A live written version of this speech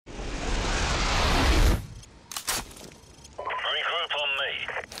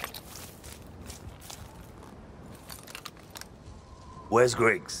Where's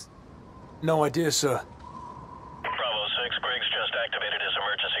Griggs? No idea, sir. Bravo 6, Griggs just activated his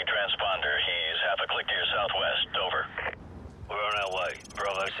emergency transponder. He's half a click to your southwest. Over. We're on our way.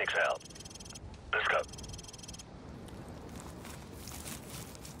 Bravo 6 out. Let's go.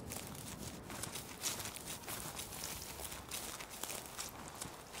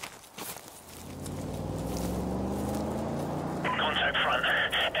 Contact front.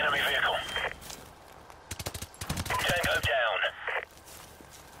 Enemy vehicle. Tango down.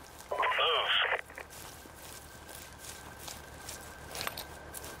 Move.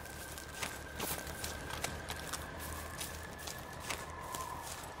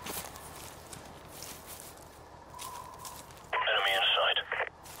 Enemy in sight.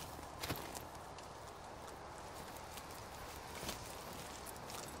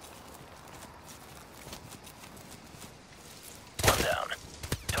 One down.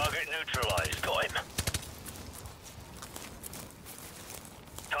 Target neutralized. Got him.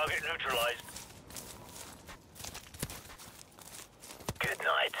 Target neutralized. Good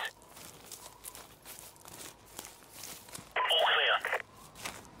night. All clear.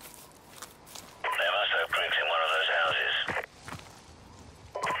 They must have Griggs in one of those houses.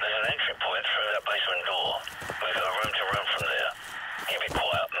 There's an entry point through that basement door. We've got room to run from there. Keep it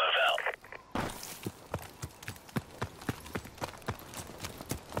quiet, move out.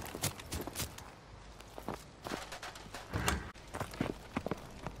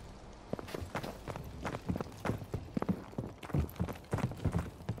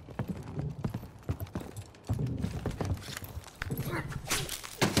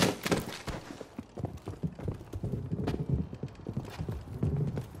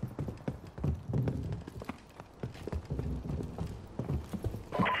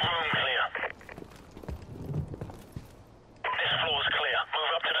 Room clear. This floor's clear.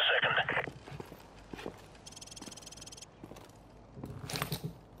 Move up to the second.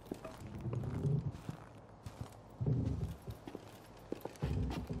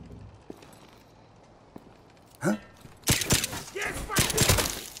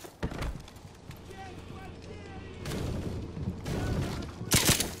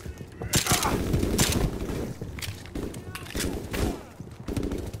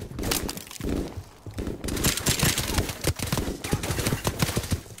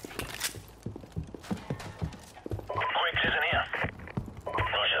 Griggs isn't here.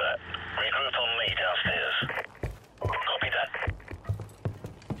 Roger that. Regroup on me downstairs. Copy that.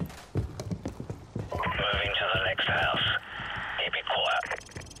 Moving to the next house. Keep it quiet.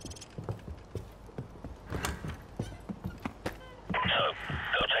 So,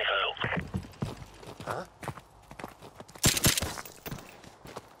 go take a look. Huh?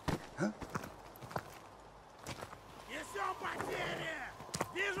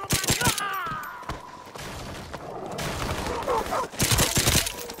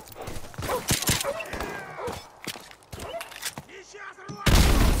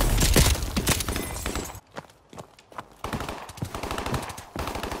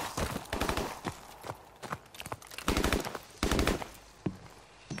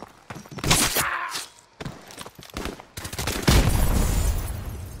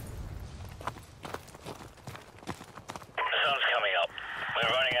 The sun's coming up. We're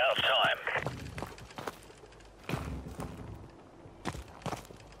running out of time.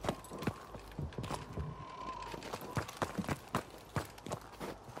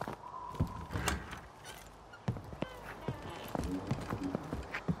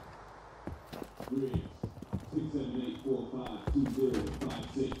 Griggs,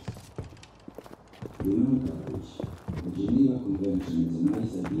 678452056. You know, Courage, the Geneva Convention is a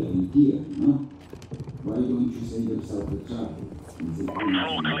nice idea in theory, no? Why don't you save yourself the trouble?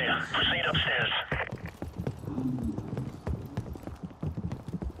 Floor clear. Proceed upstairs.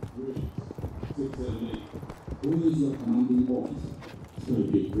 Griggs, 678. Who is your commanding officer? It's gonna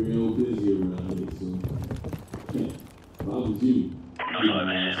get real busy around here soon. Yeah, if I was you. Looks like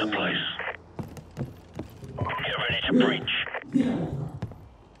this is the place. Get ready to breach.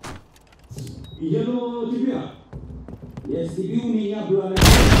 Jedziemy тебя. Jeśli by umienia była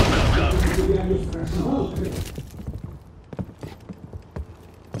Go, ciebie nie straszyło.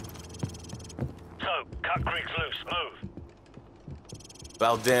 So, cut Griggs loose. Move.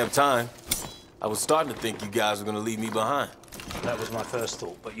 About damn time. I was starting to think you guys were gonna leave me behind. That was my first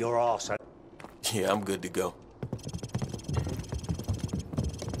thought, but your arse. Yeah, I'm good to go.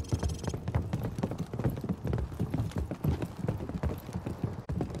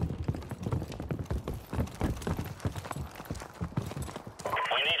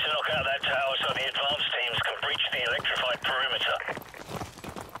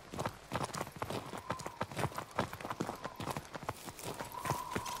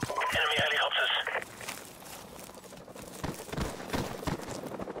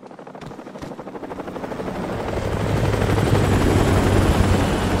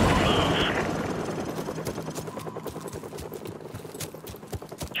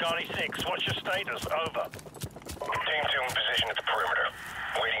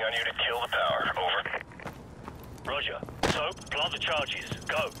 Waiting on you to kill the power. Over. Roger. So, plant the charges.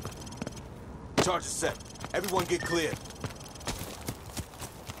 Go. Charge is set. Everyone get clear.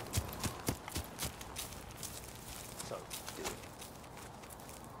 So, do it.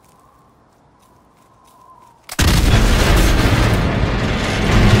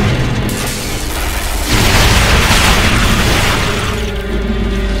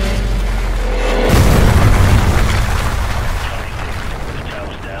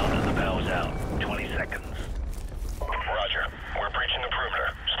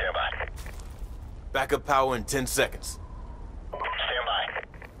 Backup power in 10 seconds. Stand by.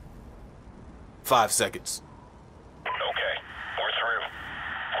 5 seconds. Okay, we're through.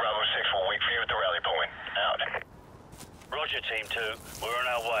 Bravo 6 will wait for you at the rally point. Out. Roger, Team 2. We're on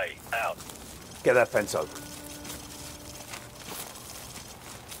our way. Out. Get that fence open.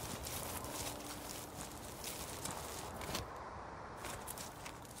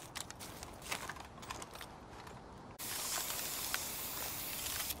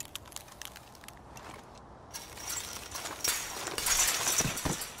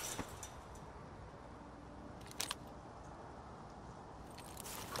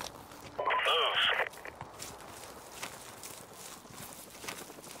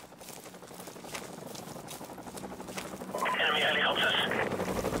 Enemy helicopters. It's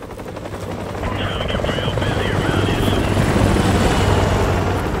gonna get real busy around here soon.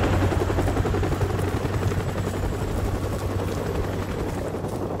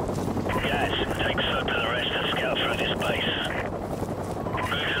 Guys, take Sub to the rest and scout through this base.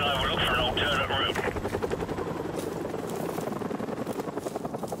 Boots and I will look for an alternate route.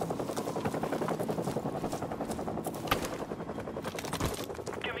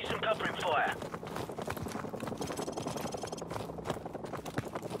 Give me some covering fire.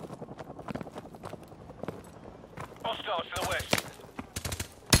 Hostiles to the west.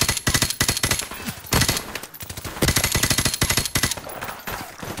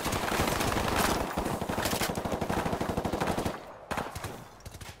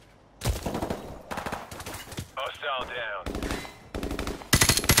 Hostile down.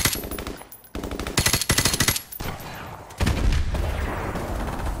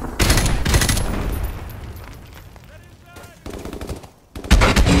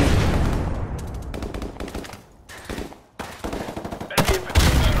 Enemy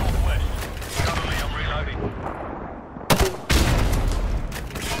infantry to the northwest. Cover me, I'm reloading.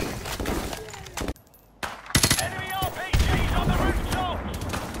 Enemy RPGs on the rooftops!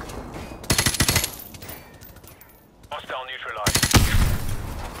 Hostile neutralized.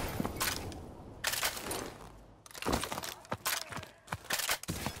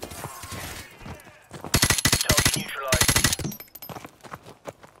 Target neutralized.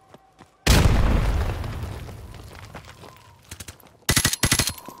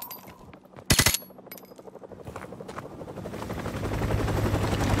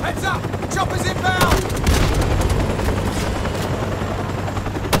 Heads up! Choppers inbound!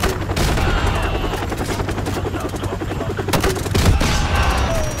 Hostiles 12 o'clock.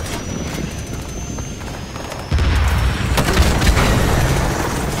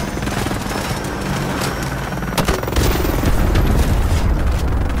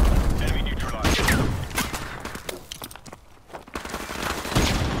 Enemy neutralized.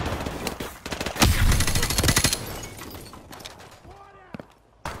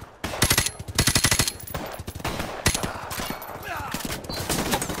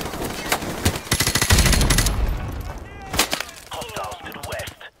 Hostiles to the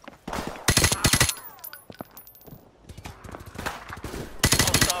west.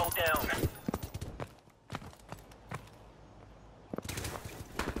 Hostile down.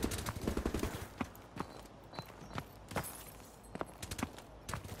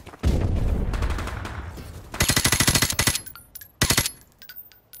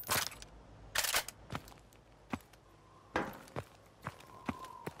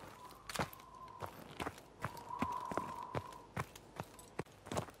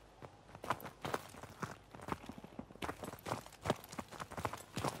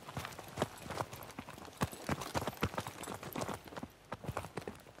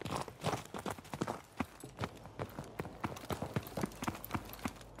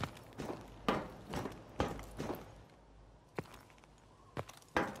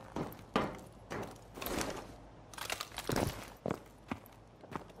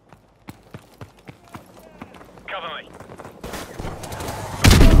 Cover me.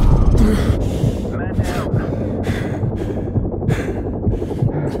 Man down.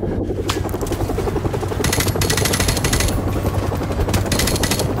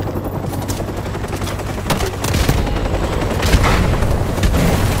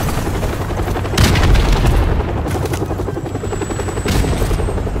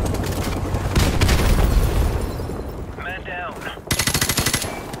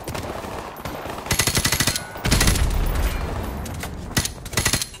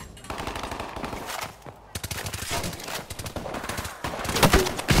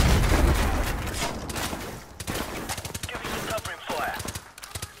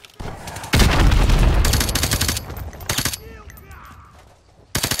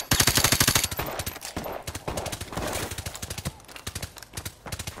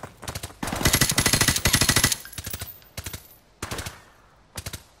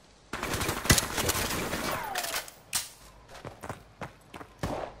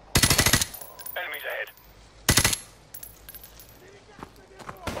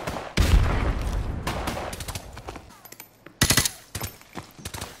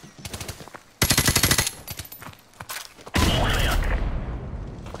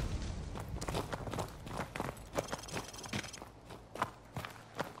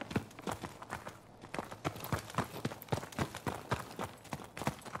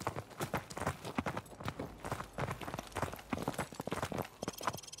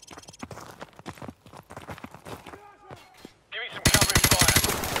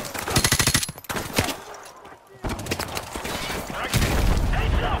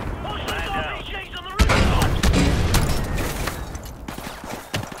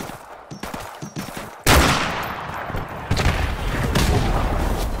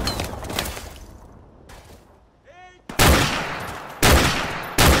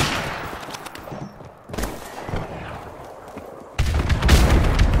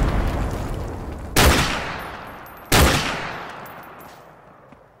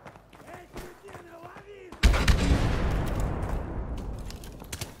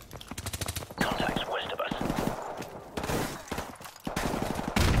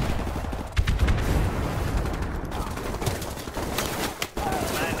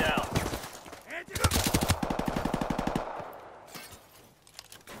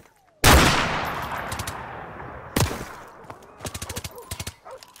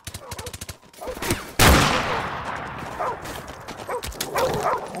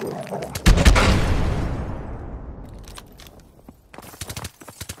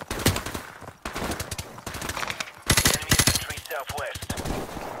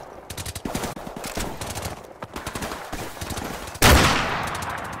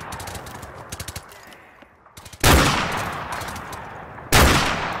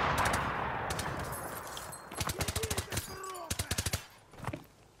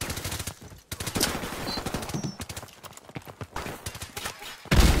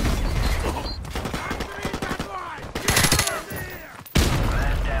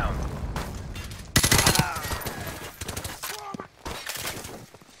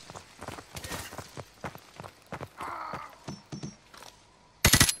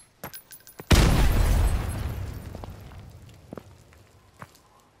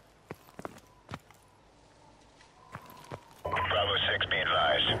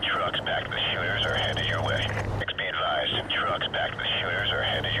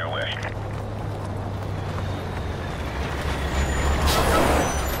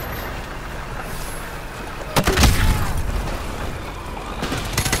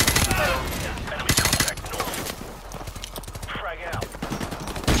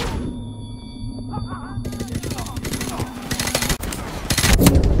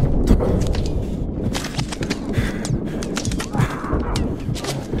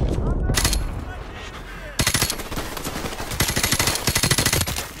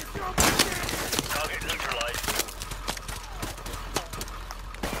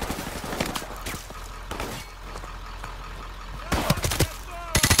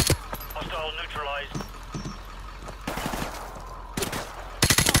 missile neutralized.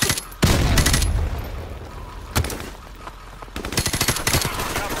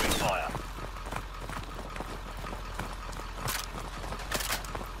 Covering fire.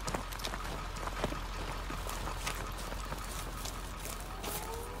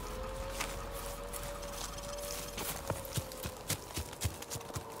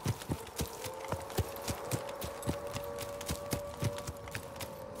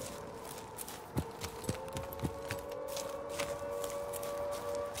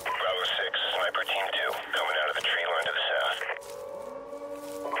 Bravo 6, Sniper Team 2, coming out of the tree line to the south.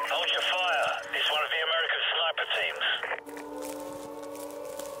 Hold your fire. It's one of the American sniper teams.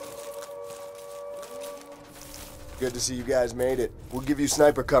 Good to see you guys made it. We'll give you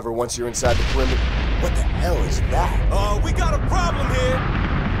sniper cover once you're inside the perimeter. What the hell is that? We got a problem here.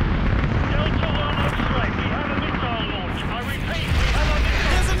 Delta 1 X-ray, we have a missile launch. I repeat, we have a missile.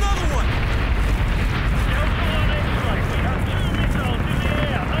 There's another one. Delta 1 X-ray, we have 2 missiles in the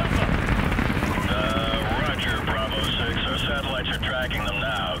air. Over. Roger, Bravo 6. Our satellites are tracking them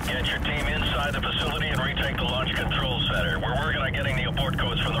now. Get your team inside the facility and retake the launch control center. We're working on getting the abort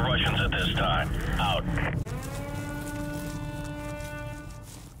codes from the Russians at this time.